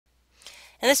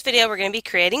In this video, we're going to be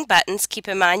creating buttons. Keep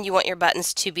in mind you want your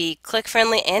buttons to be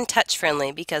click-friendly and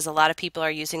touch-friendly because a lot of people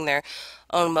are using their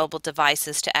own mobile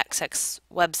devices to access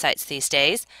websites these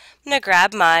days. I'm going to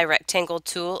grab my rectangle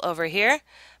tool over here. I'm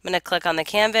going to click on the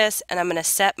canvas and I'm going to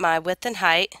set my width and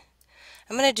height.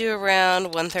 I'm going to do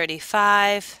around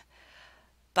 135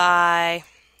 by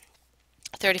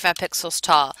 35 pixels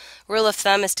tall. Rule of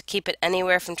thumb is to keep it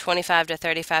anywhere from 25 to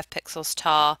 35 pixels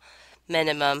tall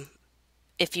minimum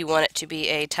if you want it to be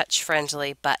a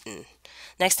touch-friendly button.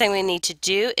 Next thing we need to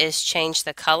do is change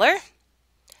the color.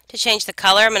 To change the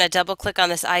color, I'm going to double click on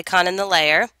this icon in the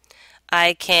layer.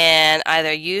 I can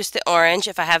either use the orange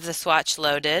if I have the swatch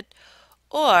loaded,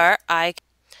 or now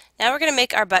we're going to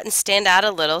make our button stand out a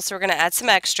little, so we're going to add some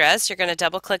extras. You're going to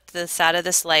double click to the side of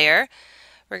this layer.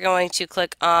 We're going to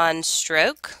click on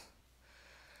stroke.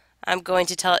 I'm going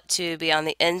to tell it to be on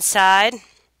the inside.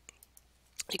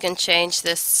 You can change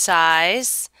this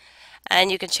size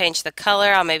and you can change the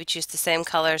color. I'll maybe choose the same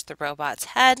color as the robot's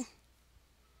head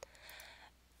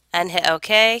and hit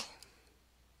OK.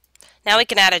 Now we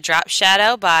can add a drop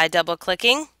shadow by double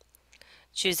clicking,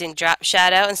 choosing drop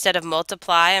shadow. Instead of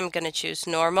multiply, I'm going to choose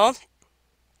normal.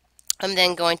 I'm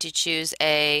then going to choose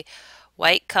a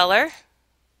white color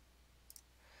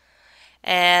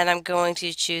and I'm going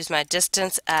to choose my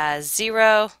distance as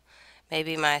 0.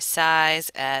 Maybe my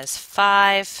size as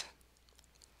 5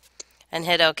 and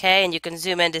hit OK, and you can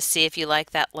zoom in to see if you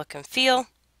like that look and feel.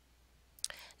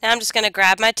 Now I'm just going to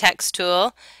grab my text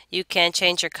tool. You can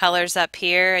change your colors up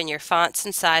here and your fonts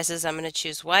and sizes. I'm going to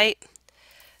choose white,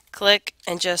 click,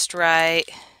 and just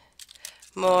write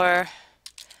more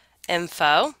info.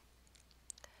 I'm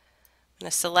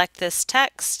going to select this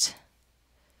text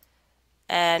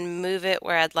and move it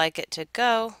where I'd like it to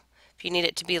go. If you need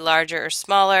it to be larger or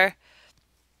smaller,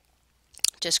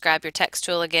 just grab your text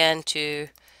tool again to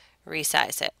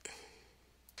resize it.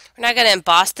 We're now going to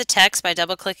emboss the text by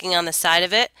double clicking on the side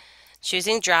of it,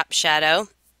 choosing drop shadow.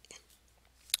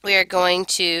 We are going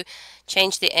to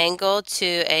change the angle to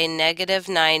a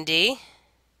 -90.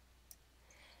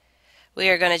 We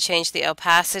are going to change the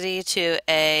opacity to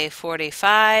a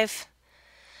 45.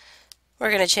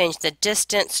 We're going to change the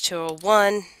distance to a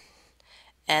 1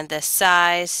 and the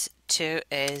size to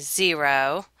a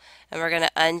 0. And we're going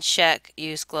to uncheck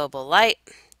use global light.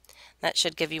 That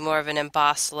should give you more of an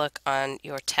embossed look on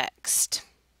your text.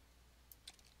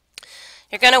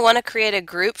 You're going to want to create a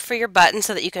group for your button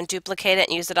so that you can duplicate it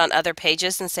and use it on other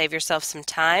pages and save yourself some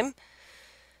time.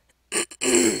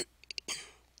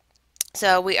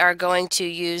 So we are going to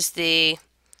use the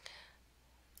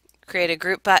create a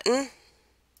group button.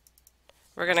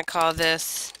 We're going to call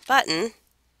this button,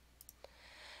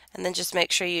 and then just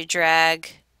make sure you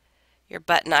drag your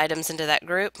button items into that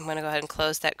group. I'm going to go ahead and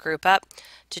close that group up.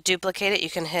 To duplicate it, you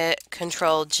can hit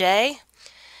Control J,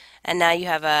 and now you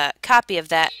have a copy of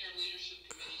that.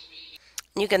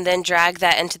 You can then drag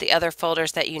that into the other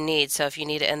folders that you need. So if you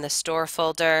need it in the store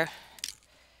folder,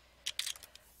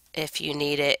 if you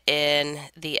need it in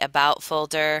the about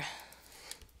folder,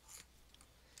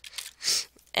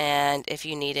 and if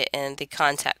you need it in the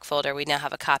contact folder, we now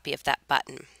have a copy of that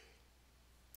button.